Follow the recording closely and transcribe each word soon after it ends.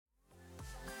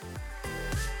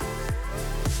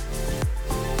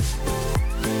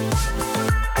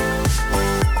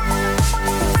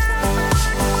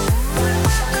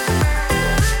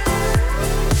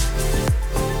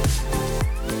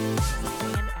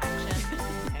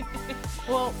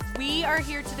Well, we are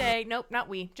here today. Nope, not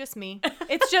we, just me.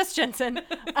 It's just Jensen.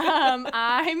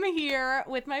 I'm here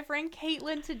with my friend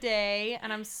Caitlin today,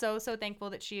 and I'm so thankful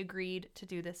that she agreed to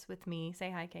do this with me.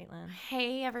 Say hi, Caitlin.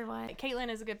 Hey, everyone. Caitlin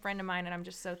is a good friend of mine, and I'm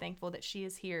just so thankful that she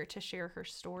is here to share her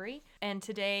story. And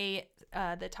today,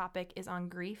 the topic is on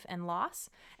grief and loss.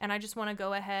 And I just want to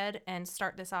go ahead and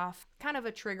start this off, kind of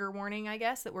a trigger warning, I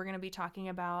guess, that we're going to be talking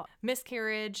about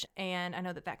miscarriage. And I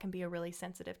know that can be a really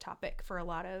sensitive topic for a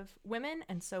lot of women.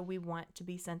 And so we want to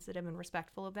be sensitive and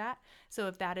respectful of that. So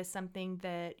if that is something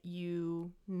that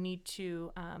you need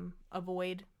to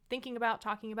avoid thinking about,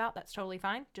 talking about, that's totally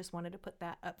fine. Just wanted to put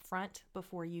that up front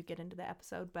before you get into the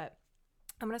episode. But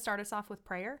I'm going to start us off with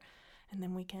prayer, and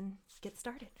then we can get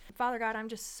started. Father God, I'm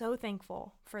just so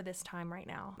thankful for this time right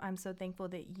now. I'm so thankful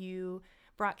that you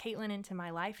brought Caitlin into my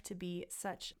life to be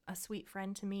such a sweet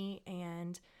friend to me,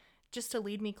 and just to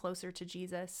lead me closer to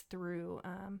Jesus through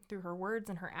her words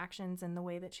and her actions and the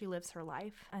way that she lives her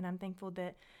life. And I'm thankful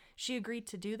that she agreed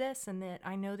to do this, and that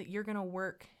I know that you're going to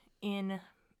work in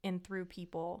and through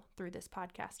people through this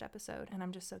podcast episode. And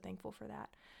I'm just so thankful for that.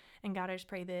 And God, I just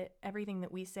pray that everything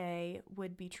that we say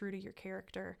would be true to your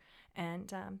character, and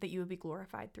that you would be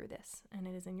glorified through this. And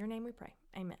it is in your name we pray.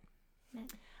 Amen. Amen.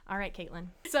 All right, Caitlin.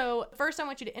 So first I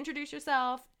want you to introduce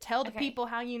yourself, tell the people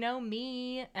how you know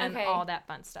me, and all that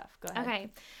fun stuff. Go ahead. Okay.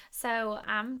 So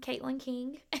I'm Caitlin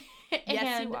King.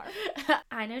 Yes, you are.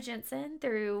 I know Jensen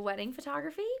through wedding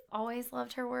photography. Always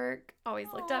loved her work. Always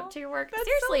looked up to your work. That's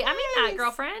Seriously, so nice. I mean that,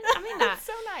 girlfriend. I mean that. That's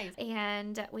so nice.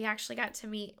 And we actually got to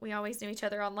meet. We always knew each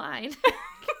other online.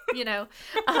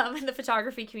 In the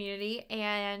photography community,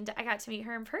 and I got to meet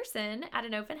her in person at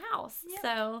an open house. Yep.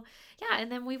 So yeah, and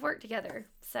then we've worked together.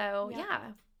 So yeah.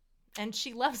 And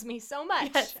she loves me so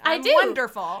much. Yes, I'm I do.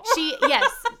 Wonderful. Yes,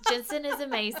 Jensen is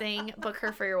amazing. Book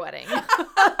her for your wedding.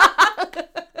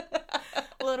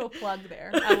 Little plug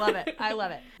there. I love it. I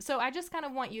love it. So I just kind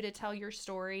of want you to tell your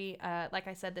story. Like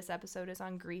I said, this episode is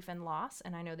on grief and loss,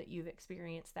 and I know that you've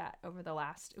experienced that over the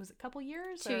last, was it a couple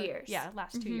years? 2 years. Yeah,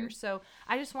 last 2 years. So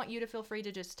I just want you to feel free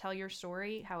to just tell your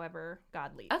story however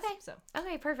God leads.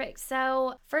 Okay, perfect.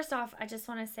 So first off, I just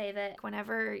want to say that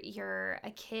whenever you're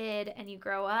a kid and you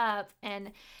grow up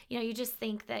and, you just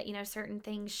think that, certain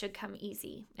things should come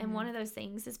easy. And one of those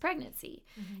things is pregnancy.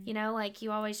 Like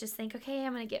you always just think, okay,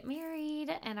 I'm going to get married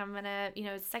and I'm going to,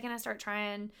 the second I start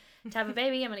trying to have a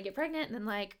baby, I'm going to get pregnant. And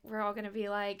then we're all going to be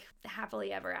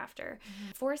happily ever after.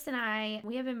 Forrest and I,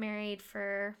 we have been married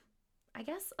for, I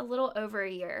guess, a little over a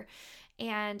year.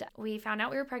 And we found out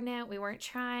we were pregnant. We weren't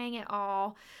trying at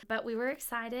all, but we were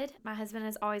excited. My husband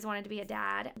has always wanted to be a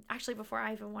dad, actually before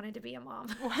I even wanted to be a mom.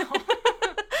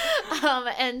 Wow.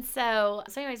 And so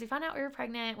anyways, we found out we were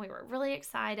pregnant. We were really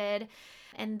excited.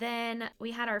 And then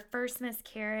we had our first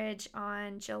miscarriage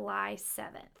on July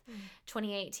 7th,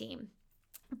 2018.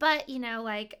 But,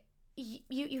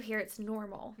 you hear it's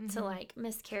normal to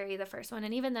miscarry the first one.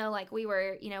 And even though we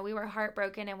were, we were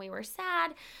heartbroken and we were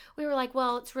sad, we were like,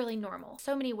 well, it's really normal.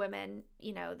 So many women,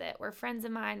 that were friends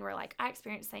of mine were like, I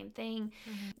experienced the same thing.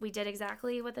 We did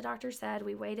exactly what the doctor said.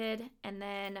 We waited, and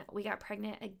then we got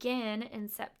pregnant again in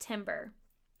September.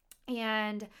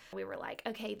 And we were like,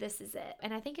 okay, this is it.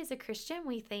 And I think as a Christian,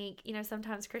 we think,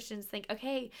 sometimes Christians think,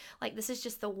 okay, this is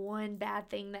just the one bad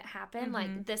thing that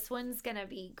happened. This one's going to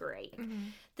be great.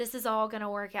 This is all going to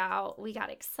work out. We got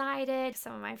excited.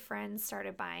 Some of my friends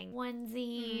started buying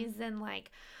onesies and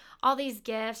all these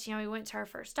gifts. We went to our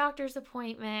first doctor's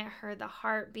appointment, heard the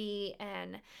heartbeat,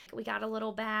 and we got a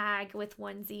little bag with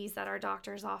onesies that our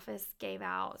doctor's office gave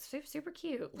out. Super, super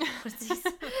cute.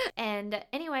 And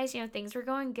anyways, things were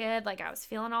going good. I was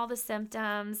feeling all the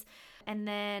symptoms. And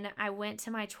then I went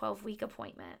to my 12-week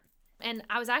appointment. And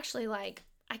I was actually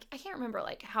I can't remember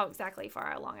how exactly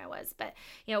far along I was, but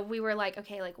we were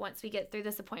okay, once we get through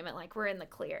this appointment, we're in the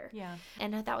clear. Yeah.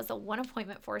 And that was the one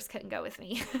appointment Forrest couldn't go with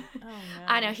me. Oh no.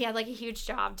 I know, he had a huge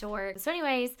job to work. So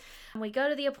anyways, we go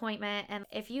to the appointment, and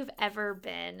if you've ever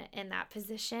been in that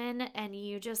position and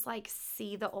you just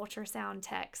see the ultrasound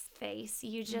tech's face,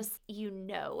 you just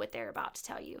know what they're about to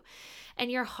tell you,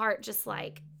 and your heart just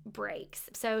breaks.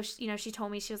 So she told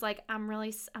me, she was like,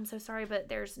 I'm so sorry, but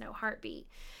there's no heartbeat.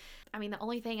 I mean, the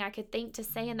only thing I could think to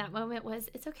say in that moment was,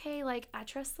 it's okay. I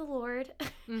trust the Lord,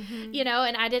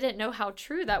 and I didn't know how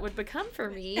true that would become for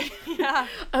me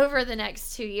over the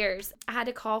next 2 years. I had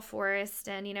to call Forrest,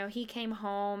 and, he came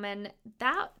home, and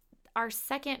our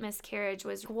second miscarriage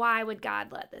was, why would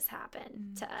God let this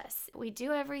happen to us? We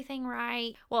do everything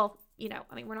right. Well,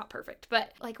 we're not perfect,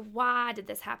 but why did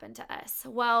this happen to us?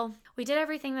 Well, we did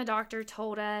everything the doctor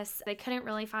told us. They couldn't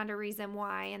really find a reason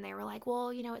why. And they were like, well,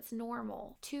 it's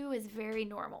normal. 2 is very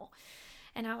normal.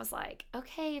 And I was like,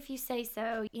 okay, if you say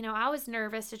so. I was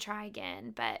nervous to try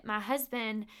again, but my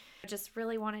husband just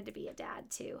really wanted to be a dad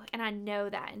too. And I know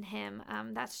that in him.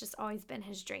 That's just always been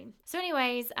his dream. So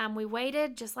anyways, we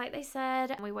waited just like they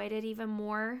said. We waited even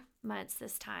more months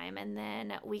this time. And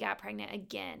then we got pregnant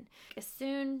again. As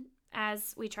soon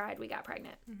as we tried, we got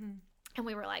pregnant. Mm-hmm. And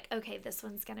we were like, okay, this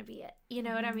one's going to be it. You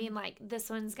know what I mean? Like, this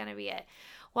one's going to be it.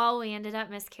 Well, we ended up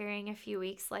miscarrying a few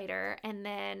weeks later. And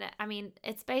then,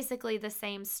 it's basically the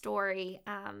same story.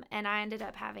 And I ended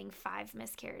up having 5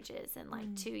 miscarriages in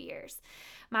like 2 years.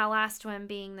 My last one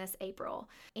being this April.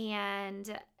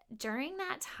 And during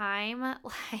that time,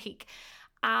 like,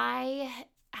 I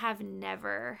have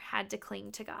never had to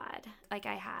cling to God like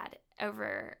I had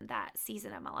over that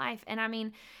season of my life.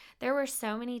 And there were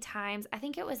so many times, I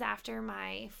think it was after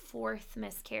my 4th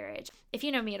miscarriage. If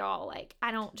you know me at all, like,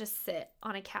 I don't just sit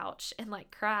on a couch and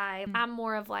like cry. I'm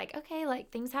more of like, okay,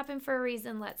 like, things happen for a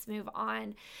reason. Let's move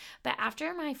on. But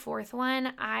after my 4th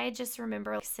one, I just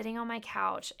remember like, sitting on my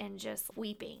couch and just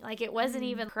weeping. Like, it wasn't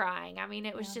even crying.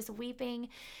 It was just weeping.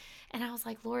 And I was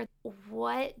like, Lord,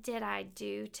 what did I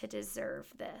do to deserve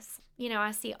this?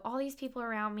 I see all these people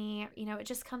around me, it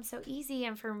just comes so easy.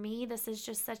 And for me, this is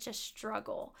just such a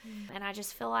struggle. And I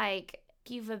just feel like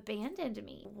you've abandoned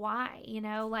me. Why?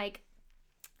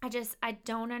 I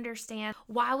don't understand.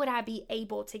 Why would I be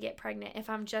able to get pregnant if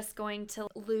I'm just going to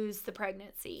lose the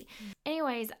pregnancy?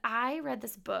 Anyways, I read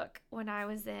this book when I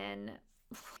was in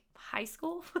high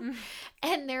school.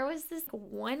 And there was this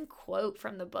one quote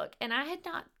from the book. And I had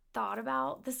not thought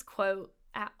about this quote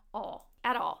at all.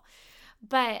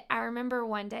 But I remember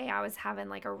one day I was having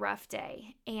like a rough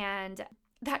day, and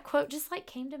that quote just like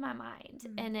came to my mind.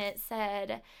 And it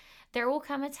said, there will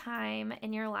come a time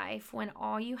in your life when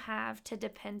all you have to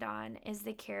depend on is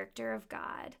the character of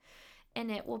God, and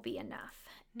it will be enough.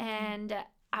 And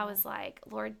I was like,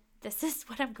 Lord, this is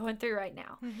what I'm going through right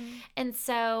now. And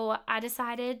so I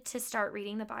decided to start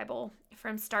reading the Bible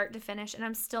from start to finish, and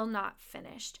I'm still not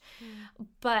finished.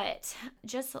 But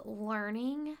just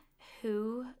learning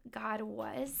who God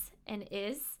was and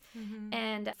is,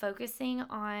 and focusing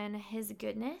on his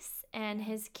goodness and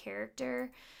his character.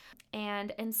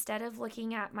 And instead of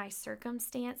looking at my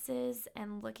circumstances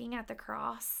and looking at the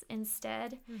cross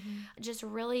instead, just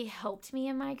really helped me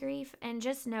in my grief. And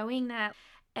just knowing that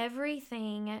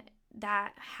everything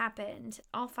that happened,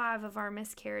 all 5 of our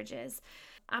miscarriages,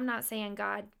 I'm not saying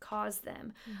God caused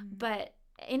them, but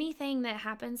anything that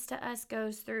happens to us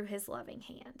goes through his loving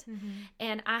hand.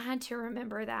 And I had to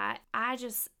remember that.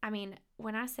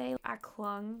 When I say I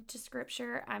clung to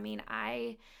scripture,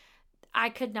 I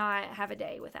could not have a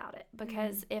day without it,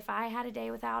 because if I had a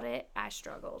day without it, I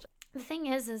struggled. The thing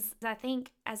is I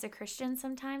think as a Christian,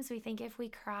 sometimes we think if we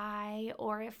cry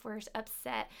or if we're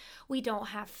upset, we don't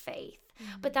have faith.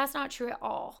 But that's not true at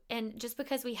all. And just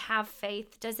because we have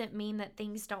faith doesn't mean that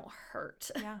things don't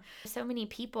hurt. Yeah. So many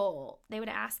people, they would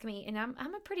ask me, and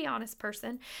I'm a pretty honest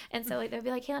person. And so they'd be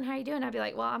like, Kaylin, how are you doing? I'd be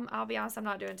like, well, I'll be honest, I'm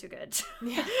not doing too good.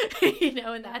 Yeah.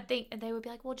 And they would be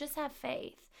like, well, just have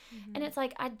faith. And it's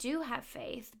like, I do have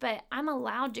faith, but I'm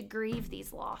allowed to grieve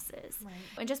these losses. Right.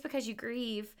 And just because you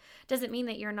grieve doesn't mean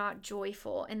that you're not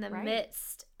joyful in the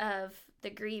midst of the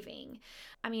grieving.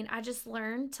 I just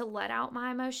learned to let out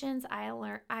my emotions. I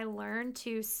learned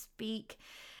to speak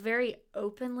very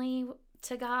openly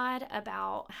to God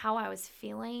about how I was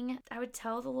feeling. I would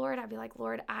tell the Lord, I'd be like,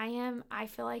 Lord, I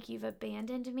feel like you've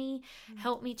abandoned me.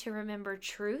 Help me to remember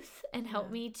truth and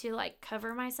help me to like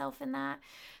cover myself in that.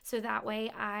 So that way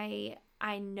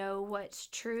I know what's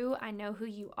true. I know who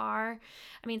you are.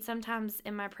 Sometimes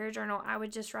in my prayer journal, I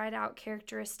would just write out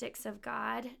characteristics of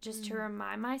God just to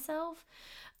remind myself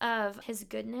of his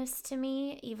goodness to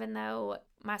me, even though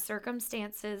my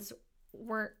circumstances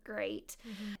weren't great.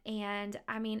 And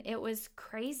it was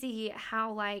crazy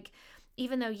how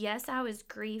even though yes, I was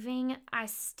grieving, I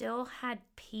still had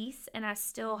peace and I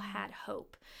still had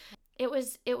hope. It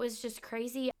was just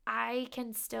crazy. I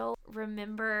can still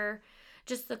remember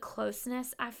just the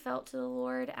closeness I felt to the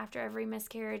Lord after every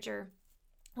miscarriage, or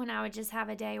when I would just have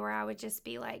a day where I would just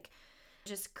be like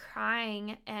just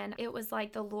crying, and it was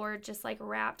like the Lord just like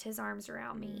wrapped his arms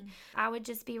around me. I would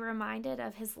just be reminded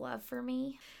of his love for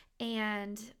me.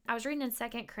 And I was reading in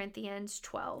 2 Corinthians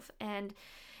 12, and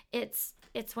it's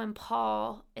when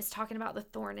Paul is talking about the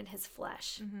thorn in his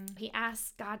flesh. He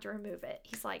asks God to remove it.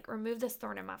 He's like, remove this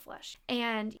thorn in my flesh.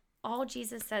 And all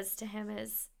Jesus says to him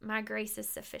is, my grace is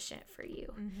sufficient for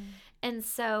you. And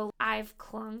so I've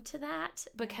clung to that,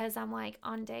 because I'm like,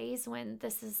 on days when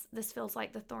this feels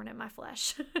like the thorn in my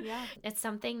flesh. It's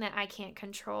something that I can't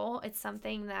control. It's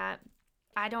something that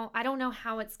I don't know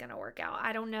how it's going to work out.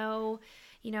 I don't know,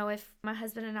 if my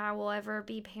husband and I will ever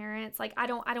be parents. Like, I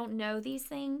don't know these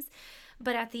things.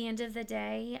 But at the end of the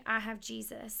day, I have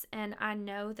Jesus, and I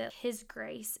know that his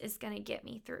grace is going to get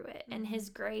me through it. And his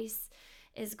grace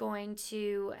is going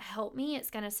to help me.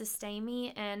 It's going to sustain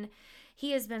me. And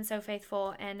he has been so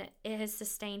faithful, and it has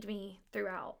sustained me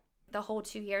throughout the whole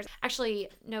 2 years. Actually,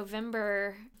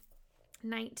 November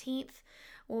 19th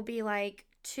will be like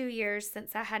 2 years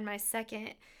since I had my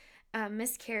second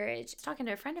miscarriage. I was talking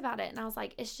to a friend about it, and I was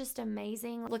like, it's just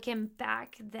amazing looking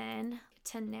back then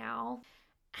to now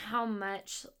how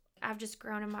much I've just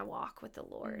grown in my walk with the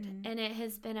Lord. And it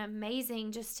has been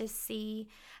amazing just to see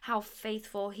how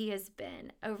faithful he has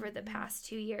been over the past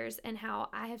 2 years, and how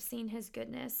I have seen his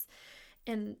goodness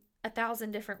in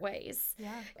 1,000 different ways.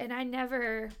 Yeah. And I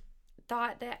never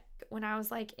thought that when I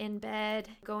was like in bed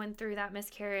going through that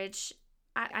miscarriage,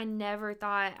 I never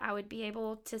thought I would be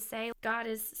able to say God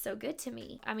is so good to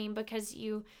me. I mean, because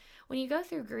when you go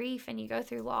through grief and you go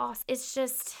through loss, it's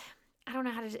just, I don't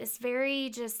know how to, it's very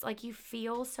just like you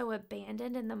feel so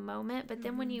abandoned in the moment. But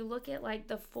then when you look at like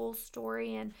the full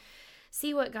story and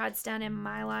see what God's done in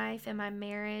my life, in my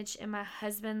marriage, in my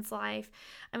husband's life,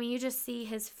 I mean, you just see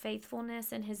his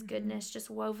faithfulness and his goodness just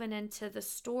woven into the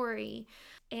story.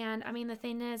 And I mean, the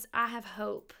thing is, I have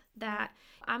hope that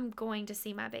I'm going to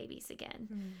see my babies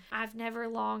again. I've never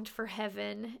longed for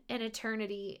heaven and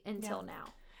eternity until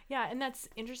now. Yeah, and that's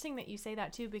interesting that you say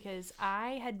that too, because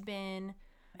I had been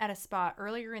at a spot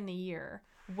earlier in the year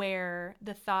where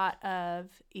the thought of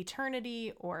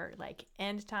eternity or like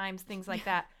end times, things like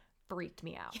that, freaked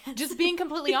me out. Yes. Just being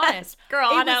completely honest.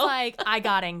 Girl, it I know. was like I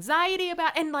got anxiety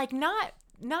about, and like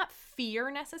not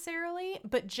fear necessarily,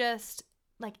 but just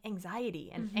like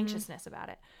anxiety and anxiousness about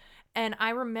it. And I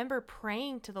remember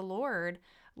praying to the Lord,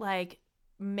 like,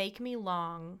 make me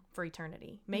long for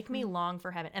eternity. Make me long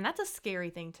for heaven. And that's a scary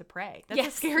thing to pray. That's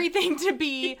a scary thing to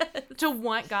be, to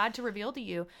want God to reveal to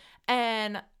you.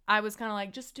 And I was kind of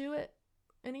like, just do it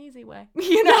an easy way.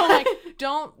 Like,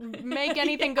 don't make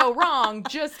anything go wrong.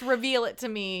 Just reveal it to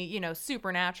me,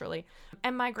 supernaturally.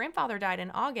 And my grandfather died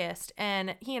in August,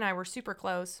 and he and I were super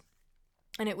close.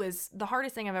 And it was the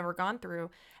hardest thing I've ever gone through.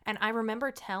 And I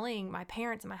remember telling my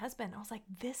parents and my husband, I was like,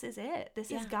 this is it.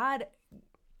 This is God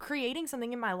creating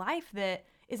something in my life that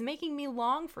is making me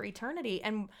long for eternity.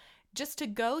 And just to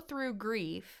go through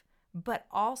grief, but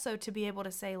also to be able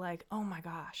to say like, oh my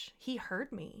gosh, he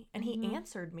heard me and he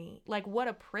answered me. Like, what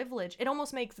a privilege. It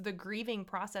almost makes the grieving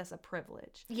process a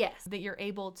privilege. Yes. That you're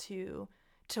able to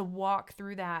walk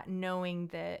through that, knowing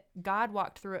that God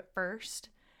walked through it first,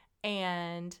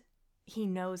 and he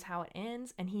knows how it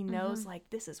ends, and he knows like,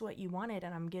 this is what you wanted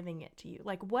and I'm giving it to you.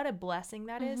 Like, what a blessing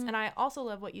that is. And I also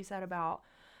love what you said about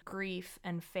grief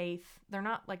and faith. They're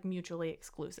not like mutually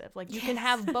exclusive. Like, you can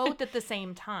have both at the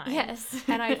same time. Yes.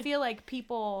 And I feel like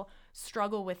people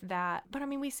struggle with that. But I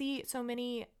mean, we see so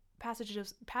many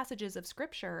passages of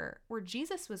scripture where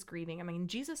Jesus was grieving. I mean,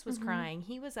 Jesus was crying.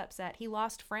 He was upset. He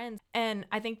lost friends. And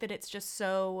I think that it's just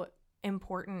so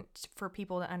important for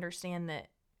people to understand that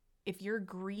if you're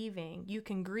grieving, you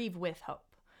can grieve with hope.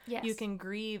 Yes. You can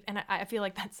grieve. And I feel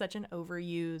like that's such an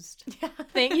overused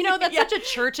thing. That's such a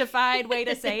churchified way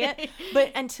to say it.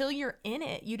 But until you're in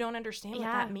it, you don't understand what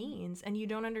that means. And you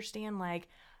don't understand like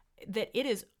that it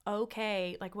is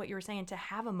okay, like what you were saying, to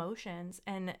have emotions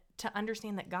and to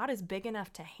understand that God is big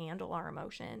enough to handle our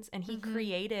emotions. And he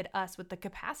created us with the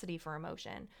capacity for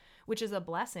emotion, which is a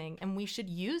blessing. And we should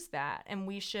use that. And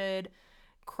we should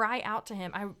cry out to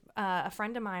him. A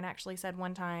friend of mine actually said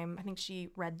one time, I think she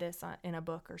read this in a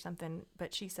book or something,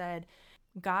 but she said,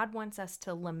 God wants us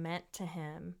to lament to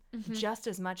him just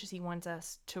as much as he wants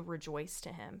us to rejoice to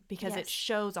him, because it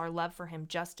shows our love for him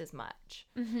just as much.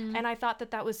 And I thought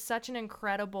that was such an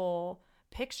incredible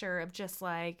picture of just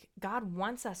like, God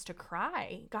wants us to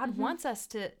cry. God wants us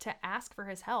to ask for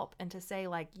his help and to say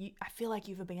like, I feel like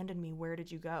you've abandoned me. Where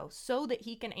did you go? So that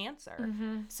he can answer,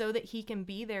 so that he can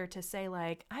be there to say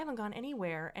like, I haven't gone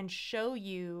anywhere, and show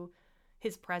you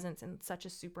his presence in such a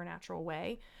supernatural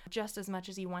way, just as much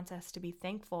as he wants us to be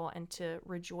thankful and to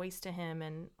rejoice to him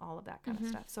and all of that kind of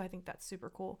stuff. So I think that's super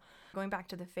cool. Going back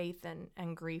to the faith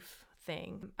and grief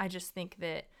thing, I just think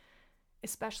that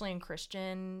especially in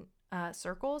Christian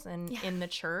circles and in the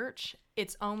church,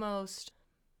 it's almost,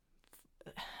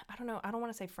 I don't know, I don't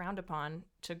want to say frowned upon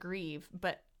to grieve,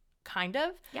 but kind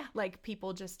of like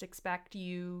people just expect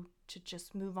you to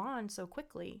just move on so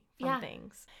quickly from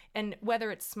things. And whether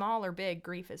it's small or big,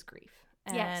 grief is grief.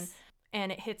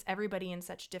 And it hits everybody in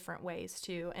such different ways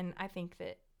too. And I think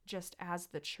that just as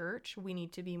the church, we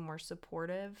need to be more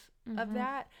supportive of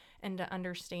that, and to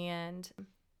understand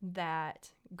that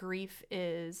grief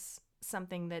is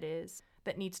something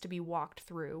that needs to be walked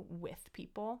through with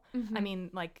people. Mm-hmm. I mean,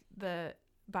 like the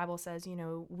Bible says,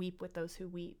 weep with those who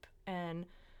weep. And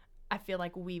I feel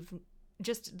like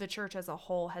the church as a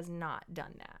whole has not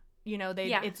done that.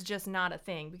 It's just not a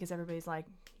thing, because everybody's like,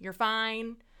 you're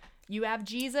fine. You have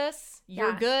Jesus.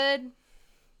 You're good.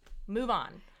 Move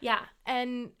on. Yeah.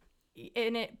 And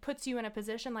it puts you in a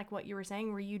position, like what you were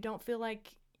saying, where you don't feel like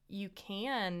you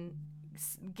can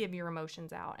give your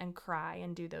emotions out and cry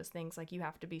and do those things. Like, you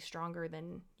have to be stronger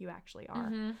than you actually are.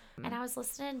 Mm-hmm. And I was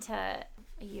listening to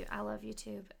you. I love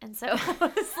YouTube, and so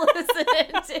I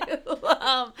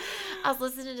was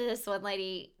listening to this one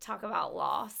lady talk about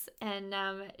loss, and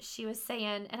she was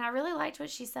saying, and I really liked what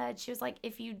she said. She was like,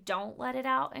 if you don't let it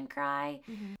out and cry.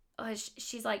 Mm-hmm.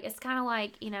 She's like, it's kind of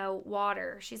like,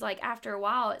 water. She's like, after a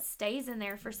while, it stays in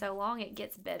there for so long, it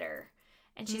gets bitter.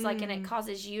 And she's like, and it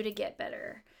causes you to get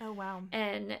bitter. Oh, wow.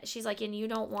 And she's like, and you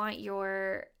don't want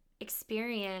your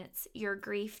experience, your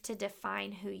grief, to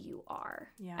define who you are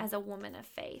as a woman of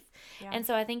faith. Yeah. And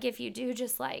so I think if you do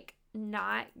just like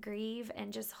not grieve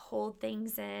and just hold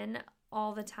things in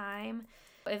all the time,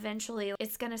 eventually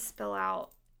it's going to spill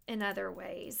out in other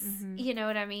ways. Mm-hmm. You know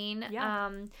what I mean?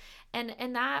 Yeah.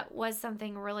 And that was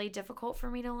something really difficult for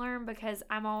me to learn, because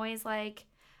I'm always like,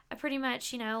 I pretty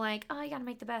much, like, oh, you got to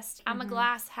make the best. I'm a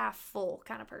glass half full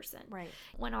kind of person. Right.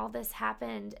 When all this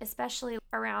happened, especially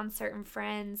around certain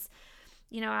friends,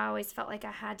 I always felt like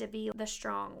I had to be the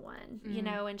strong one,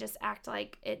 and just act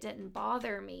like it didn't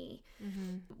bother me,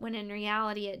 when in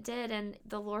reality it did. And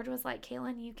the Lord was like,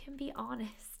 Kaylin, you can be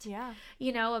honest,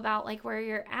 about like where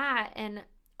you're at. And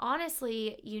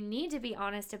honestly, you need to be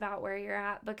honest about where you're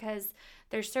at, because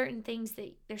there's certain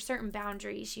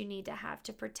boundaries you need to have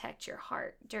to protect your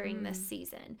heart during this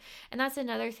season. And that's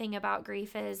another thing about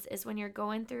grief is when you're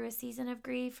going through a season of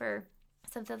grief or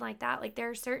something like that, like there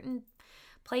are certain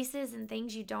places and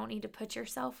things you don't need to put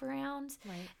yourself around.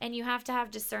 Right. And you have to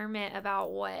have discernment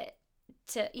about what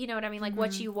to, what I mean? Like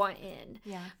what you want in.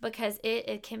 Yeah. Because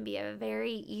it can be a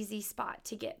very easy spot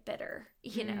to get bitter,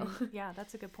 know? Yeah,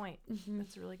 that's a good point. Mm-hmm.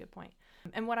 That's a really good point.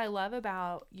 And what I love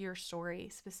about your story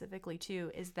specifically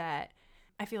too is that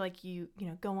I feel like you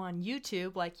go on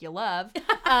YouTube like you love.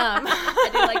 I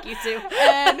do like YouTube.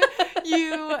 And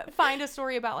you find a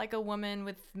story about like a woman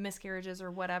with miscarriages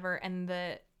or whatever, and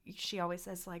she always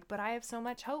says like, but I have so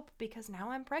much hope because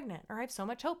now I'm pregnant, or I have so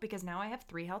much hope because now I have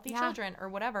 3 healthy children, or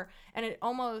whatever. And it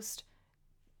almost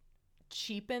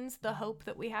cheapens the hope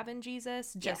that we have in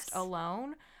Jesus just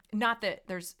alone. Not that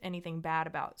there's anything bad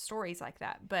about stories like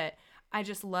that, but I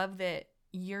just love that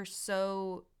you're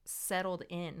so settled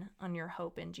in on your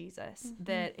hope in Jesus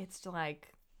that it's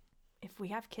like, if we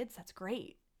have kids, that's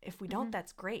great. If we don't,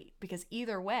 that's great, because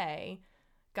either way,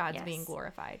 God's being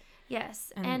glorified.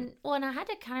 Yes. And I had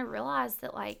to kind of realize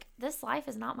that like this life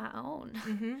is not my own.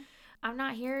 Mm-hmm. I'm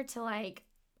not here to like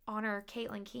honor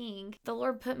Caitlin King. The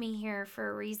Lord put me here for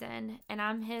a reason, and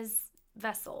I'm his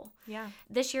vessel. Yeah.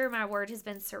 This year my word has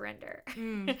been surrender.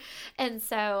 And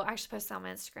so I actually posted on my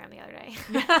Instagram the other day.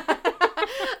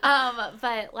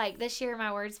 But like this year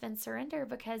my word's been surrender,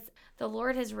 because the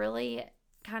Lord has really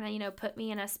kind of, put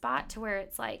me in a spot to where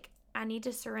it's like, I need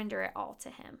to surrender it all to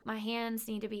him. My hands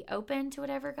need to be open to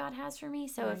whatever God has for me.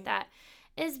 So if that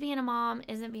is being a mom,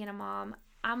 isn't being a mom,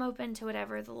 I'm open to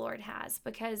whatever the Lord has,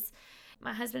 because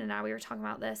my husband and I, we were talking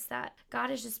about this, that God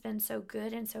has just been so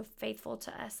good and so faithful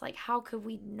to us. Like, how could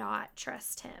we not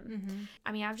trust him? Mm-hmm.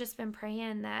 I mean, I've just been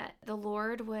praying that the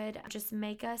Lord would just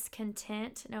make us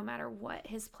content no matter what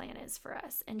his plan is for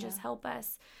us, and just help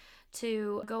us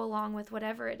to go along with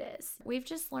whatever it is. We've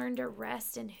just learned to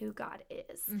rest in who God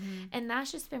is. Mm-hmm. And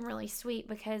that's just been really sweet,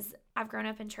 because I've grown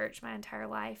up in church my entire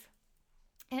life.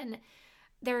 And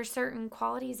there are certain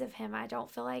qualities of him I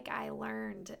don't feel like I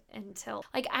learned until,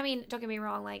 like, I mean, don't get me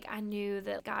wrong, like, I knew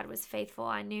that God was faithful.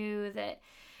 I knew that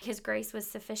his grace was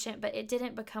sufficient, but it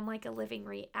didn't become like a living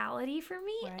reality for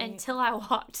me until I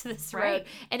walked this road.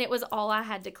 And it was all I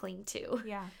had to cling to.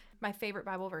 Yeah. My favorite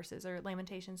Bible verses are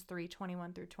Lamentations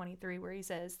 3:21-23, where he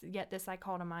says, "Yet this I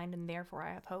call to mind, and therefore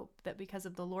I have hope, that because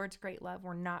of the Lord's great love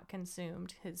we're not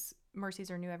consumed. His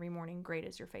mercies are new every morning. Great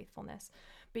is your faithfulness."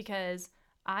 Because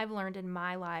I've learned in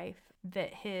my life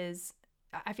that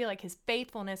I feel like his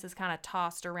faithfulness is kind of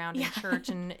tossed around in church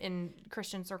and in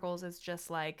Christian circles as just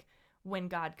like when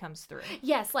God comes through.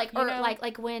 Yes, like, or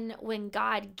like when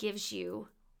God gives you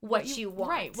what you want.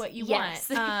 Right, what you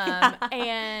want.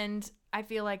 And I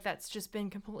feel like that's just been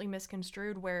completely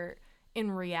misconstrued, where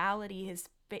in reality,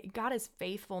 God is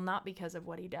faithful not because of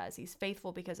what he does. He's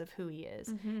faithful because of who he is.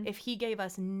 Mm-hmm. If he gave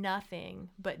us nothing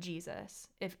but Jesus,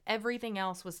 if everything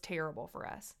else was terrible for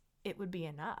us, it would be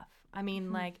enough. I mean,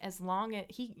 Mm-hmm. like, as long as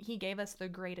he gave us the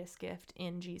greatest gift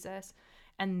in Jesus,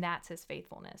 and that's his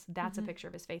faithfulness. That's Mm-hmm. a picture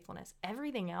of his faithfulness.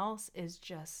 Everything else is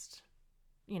just,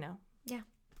 Yeah.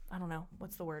 I don't know.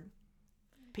 What's the word?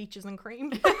 Peaches and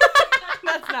cream?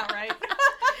 That's not right.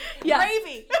 Yeah.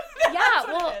 Gravy. Yeah, That's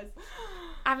what well, it is.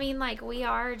 I mean, like, we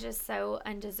are just so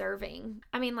undeserving.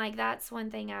 I mean, like, that's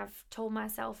one thing I've told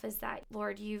myself is that,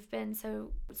 Lord, you've been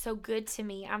so good to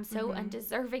me. I'm so Mhm.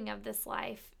 undeserving of this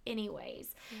life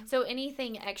anyways. Yeah. So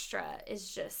anything extra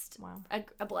is just Wow.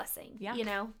 a blessing, Yeah. you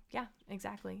know? Yeah,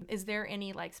 exactly. Is there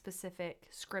any like specific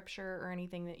scripture or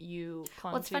anything that you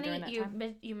clung Well, it's to during funny that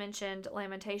time? you mentioned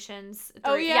Lamentations.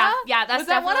 Oh, 3. yeah? Yeah, that's Was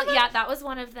that one of definitely, yeah, that was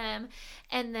one of them.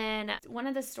 And then one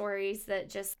of the stories that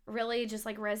just really just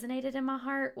like resonated in my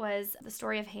heart was the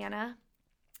story of Hannah.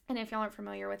 And if y'all aren't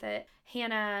familiar with it,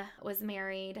 Hannah was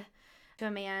married to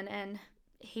a man, and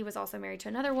he was also married to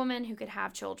another woman who could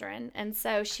have children. And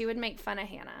so she would make fun of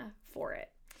Hannah for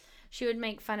it. She would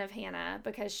make fun of Hannah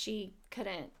because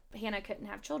Hannah couldn't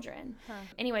have children. Huh.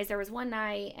 Anyways, there was one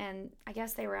night, and I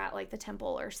guess they were at like the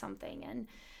temple or something,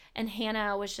 and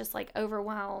Hannah was just like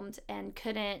overwhelmed and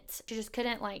she just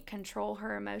couldn't like control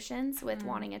her emotions with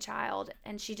wanting a child,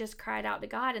 and she just cried out to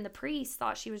God, and the priest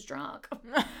thought she was drunk.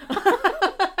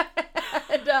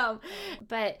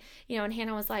 But and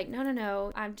Hannah was like,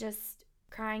 no, I'm just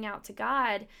crying out to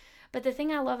God. But the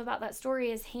thing I love about that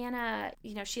story is Hannah,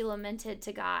 she lamented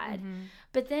to God,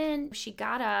 but then she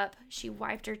got up, she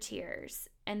wiped her tears,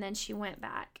 and then she went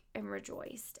back and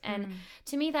rejoiced. And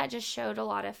to me, that just showed a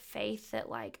lot of faith that,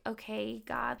 like, okay,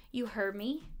 God, you heard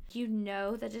me. You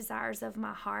know the desires of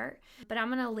my heart, but I'm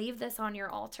going to leave this on your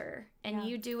altar, and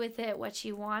you do with it what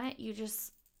you want. You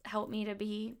just help me to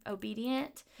be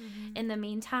obedient in the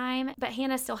meantime. But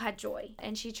Hannah still had joy,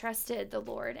 and she trusted the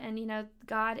Lord, and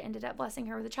God ended up blessing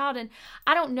her with a child. And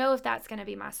I don't know if that's going to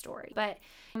be my story, but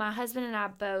my husband and I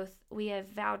both, we have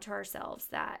vowed to ourselves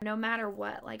that no matter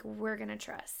what, like, we're going to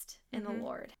trust in the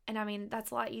Lord. And I mean, that's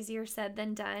a lot easier said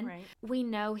than done. Right. We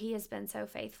know he has been so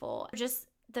faithful. Just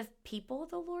the people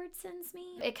the Lord sends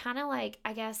me, it kind of like,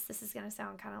 I guess this is going to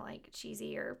sound kind of like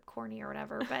cheesy or corny or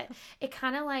whatever, but it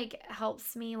kind of like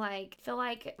helps me like feel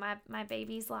like my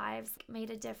babies' lives made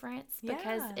a difference,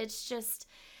 because it's just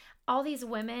all these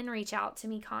women reach out to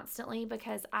me constantly,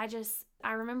 because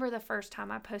I remember the first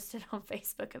time I posted on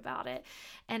Facebook about it,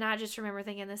 and I just remember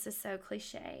thinking, this is so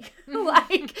cliche.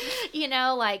 Like,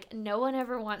 like, no one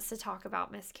ever wants to talk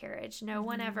about miscarriage. No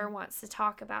one ever wants to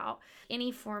talk about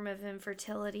any form of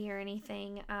infertility or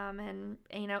anything.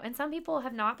 And some people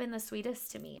have not been the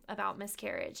sweetest to me about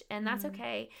miscarriage, and that's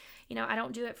okay. I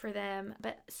don't do it for them,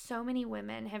 but so many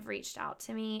women have reached out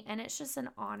to me, and it's just an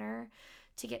honor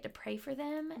to get to pray for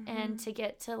them and to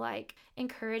get to like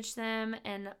encourage them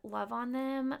and love on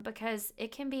them, because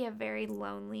it can be a very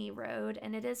lonely road,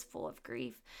 and it is full of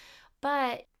grief.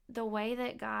 But the way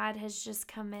that God has just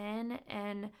come in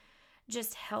and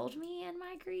just held me in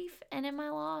my grief and in my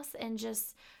loss, and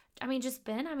just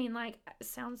been,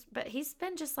 but he's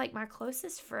been just like my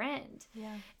closest friend.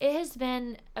 Yeah. It has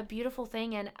been a beautiful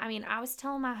thing. And I was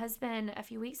telling my husband a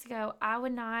few weeks ago, I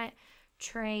would not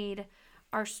trade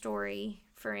our story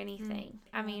for anything.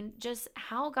 Just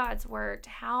how God's worked,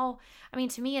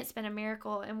 to me, it's been a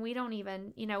miracle, and we don't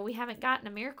even, we haven't gotten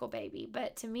a miracle baby,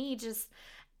 but to me, just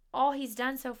all he's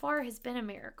done so far has been a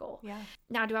miracle. Yeah.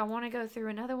 Now, do I want to go through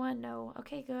another one? No.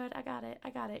 Okay, good. I got it. I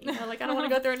don't want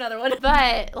to go through another one,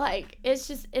 but like,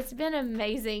 it's been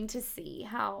amazing to see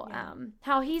how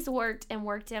he's worked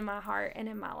in my heart and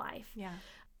in my life. Yeah.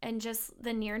 And just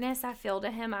the nearness I feel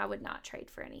to him, I would not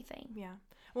trade for anything. Yeah.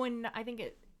 I think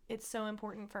it's so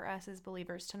important for us as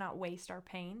believers to not waste our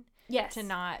pain. Yes. To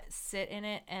not sit in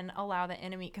it and allow the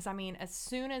enemy, because as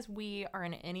soon as we are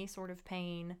in any sort of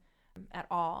pain at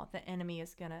all, the enemy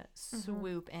is going to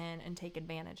swoop in and take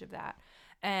advantage of that.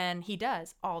 And he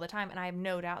does all the time. And I have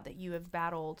no doubt that you have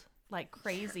battled like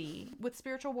crazy with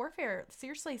spiritual warfare,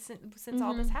 seriously, since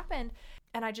all this happened.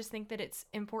 And I just think that it's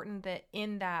important that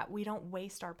in that we don't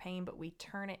waste our pain, but we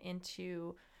turn it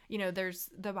into, there's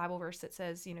the Bible verse that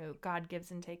says, God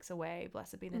gives and takes away.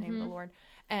 Blessed be the name of the Lord.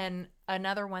 And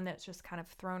another one that's just kind of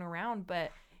thrown around,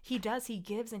 but he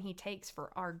gives and he takes for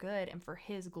our good and for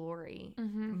his glory,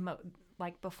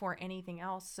 like before anything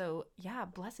else. So yeah,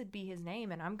 blessed be his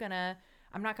name. And I'm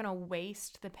not going to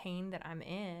waste the pain that I'm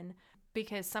in,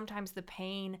 because sometimes the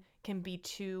pain can be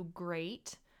too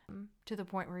great to the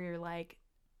point where you're like,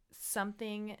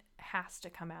 something has to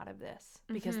come out of this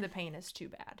because the pain is too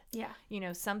bad. Yeah. You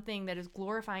know, something that is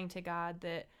glorifying to God,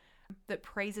 that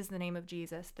praises the name of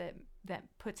Jesus, that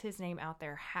puts his name out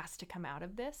there, has to come out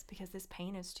of this because this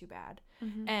pain is too bad.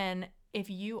 And if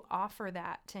you offer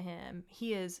that to him,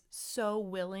 he is so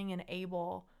willing and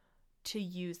able to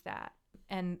use that.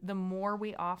 And the more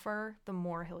we offer, the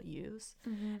more he'll use.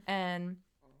 And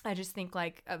I just think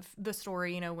like of the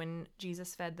story, you know, when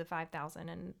Jesus fed the 5,000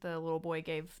 and the little boy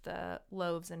gave the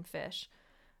loaves and fish,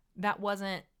 that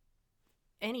wasn't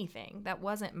anything. That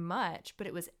wasn't much, but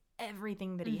it was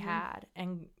everything that he had.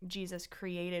 And Jesus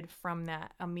created from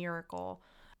that a miracle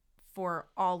for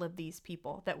all of these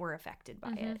people that were affected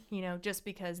by it, you know, just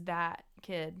because that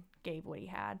kid gave what he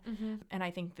had. And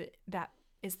I think that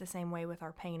is the same way with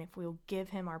our pain. If we'll give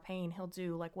him our pain, he'll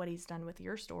do like what he's done with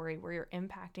your story, where you're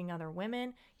impacting other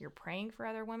women, you're praying for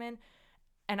other women.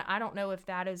 And I don't know if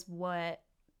that is what,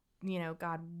 you know,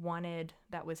 God wanted,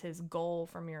 that was his goal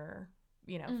from your,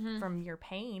 you know, from your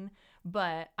pain.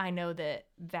 But I know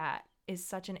that is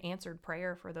such an answered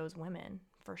prayer for those women,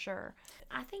 for sure.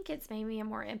 I think it's made me a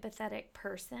more empathetic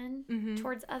person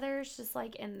towards others, just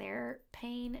like in their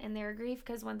pain and their grief.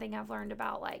 Because one thing I've learned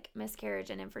about like miscarriage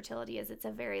and infertility is it's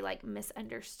a very like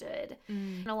misunderstood.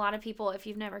 And a lot of people, if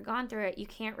you've never gone through it, you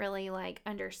can't really like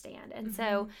understand. And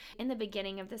so in the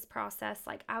beginning of this process,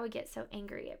 like I would get so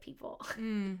angry at people,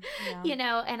 you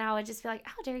know, and I would just be like,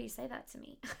 how dare you say that to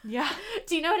me? Yeah.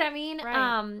 Do you know what I mean?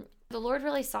 Right. The Lord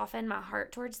really softened my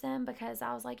heart towards them because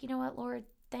I was like, you know what, Lord,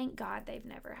 thank God they've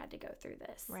never had to go through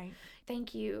this. Right.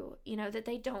 Thank you, you know, that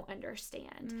they don't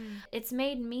understand. It's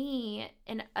made me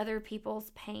in other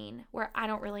people's pain where I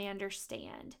don't really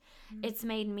understand. It's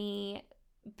made me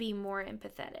be more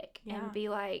empathetic and be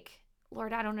like,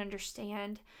 Lord, I don't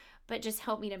understand, but just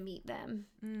help me to meet them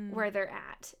where they're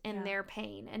at in their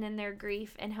pain and in their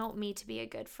grief, and help me to be a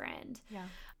good friend. Yeah.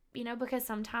 You know, because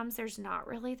sometimes there's not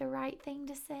really the right thing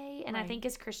to say. And I think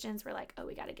as Christians, we're like, oh,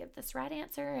 we got to give this right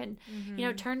answer and, you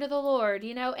know, turn to the Lord,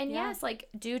 you know. And yes, like,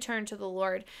 do turn to the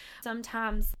Lord.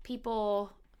 Sometimes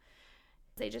people,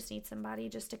 they just need somebody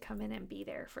just to come in and be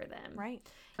there for them. Right.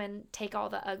 And take all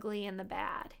the ugly and the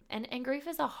bad. And grief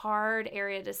is a hard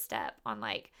area to step on,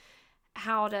 like,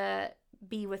 how to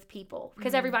be with people.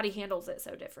 Because everybody handles it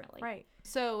so differently. Right.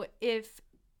 So if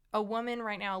a woman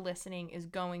right now listening is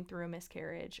going through a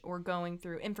miscarriage or going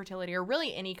through infertility or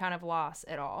really any kind of loss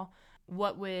at all,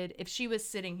 if she was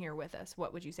sitting here with us,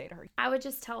 what would you say to her? I would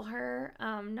just tell her,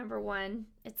 number one,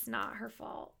 it's not her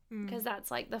fault. Because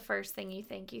that's like the first thing you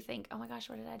think, oh my gosh,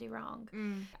 what did I do wrong?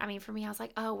 I mean, for me, I was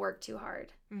like, oh, work too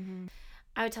hard.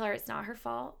 I would tell her it's not her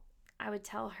fault. I would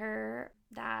tell her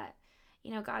that,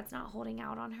 you know, God's not holding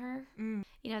out on her.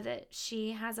 You know, that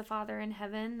she has a Father in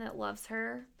heaven that loves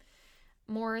her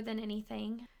more than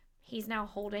anything. He's now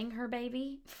holding her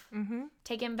baby,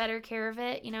 taking better care of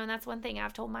it, you know. And that's one thing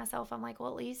I've told myself. I'm like,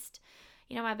 well, at least,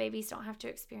 you know, my babies don't have to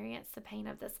experience the pain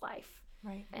of this life.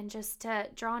 Right. And just to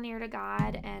draw near to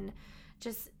God and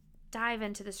just dive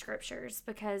into the scriptures,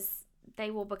 because they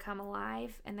will become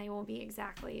alive and they will be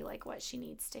exactly like what she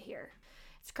needs to hear.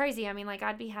 It's crazy. I mean, like,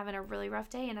 I'd be having a really rough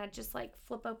day and I'd just like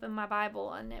flip open my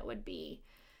Bible and it would be,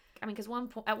 I mean, because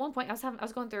at one point I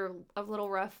was going through a little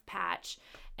rough patch,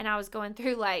 and I was going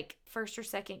through like 1st or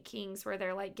 2nd Kings, where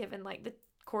they're like given like the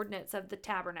coordinates of the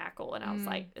tabernacle, and I was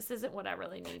like, this isn't what I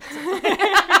really need.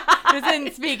 This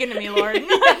isn't speaking to me, Lord.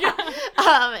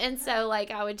 And so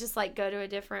like I would just like go to a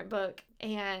different book,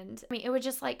 and I mean, it would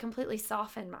just like completely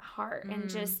soften my heart, and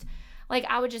just like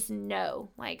I would just know,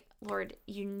 like, Lord,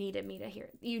 you needed me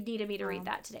to read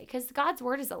that today, because God's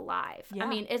word is alive. I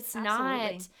mean, it's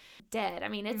not dead. I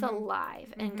mean, it's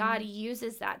alive, and God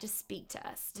uses that to speak to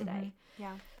us today.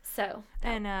 Yeah. So,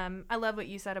 and I love what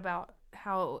you said about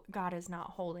how God is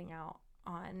not holding out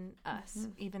on us,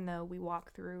 even though we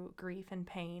walk through grief and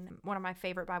pain. One of my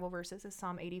favorite Bible verses is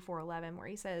Psalm 84:11, where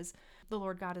he says, "The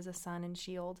Lord God is a sun and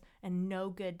shield, and no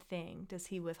good thing does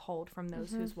he withhold from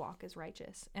those whose walk is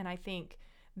righteous." And I think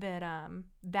that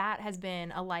that has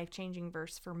been a life-changing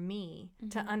verse for me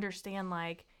to understand,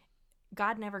 like,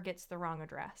 God never gets the wrong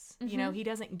address. You know, he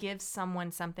doesn't give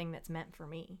someone something that's meant for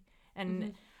me.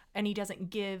 And he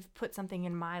doesn't put something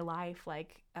in my life,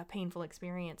 like a painful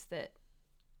experience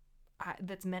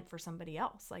that's meant for somebody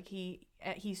else. Like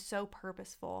he's so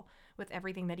purposeful with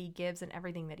everything that he gives and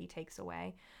everything that he takes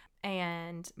away.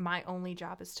 And my only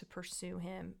job is to pursue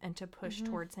him and to push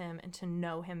towards him and to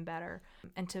know him better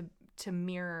and to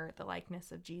mirror the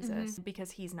likeness of Jesus,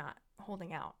 because he's not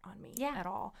holding out on me at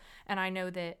all. And I know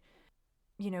that,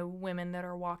 you know, women that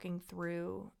are walking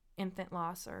through infant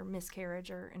loss or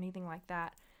miscarriage or anything like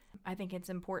that, I think it's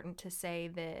important to say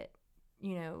that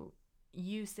you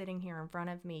sitting here in front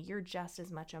of me, you're just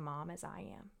as much a mom as I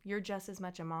am. You're just as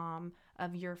much a mom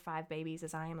of your 5 babies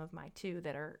as I am of my 2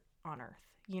 that are on earth,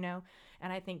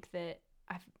 And I think that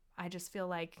I just feel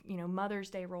like, Mother's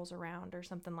Day rolls around or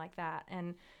something like that.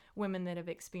 And women that have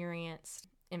experienced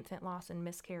infant loss and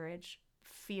miscarriage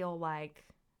feel like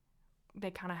they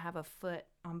kind of have a foot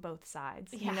on both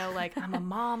sides, like I'm a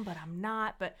mom, but I'm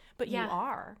not, but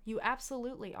yeah. You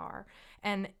absolutely are.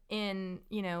 And in,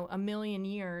 a million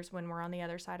years when we're on the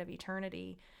other side of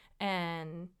eternity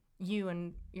and you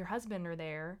and your husband are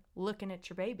there looking at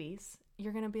your babies,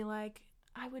 you're going to be like,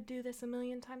 I would do this a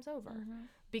million times over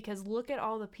because look at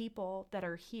all the people that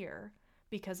are here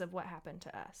because of what happened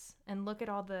to us. And look at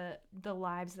all the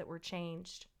lives that were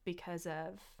changed because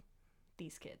of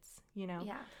these kids,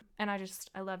 Yeah. And I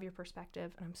love your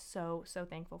perspective, and I'm so, so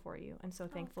thankful for you, and so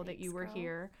thankful that you were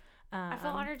here. I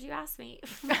feel honored you asked me.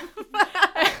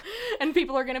 And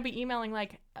people are going to be emailing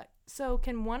like, so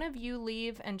can one of you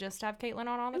leave and just have Caitlin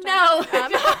on all the time? No.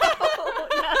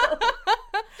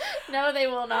 No, they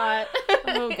will not.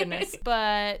 Oh, goodness.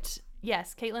 But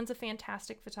yes, Caitlin's a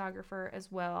fantastic photographer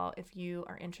as well. If you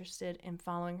are interested in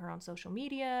following her on social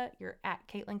media, you're at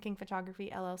Caitlin King Photography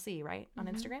LLC, right? On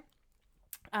Instagram.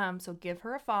 So give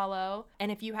her a follow.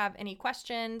 And if you have any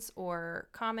questions or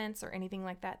comments or anything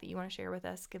like that you want to share with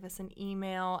us, give us an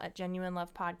email at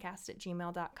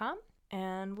genuinelovepodcast@gmail.com.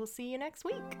 And we'll see you next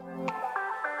week.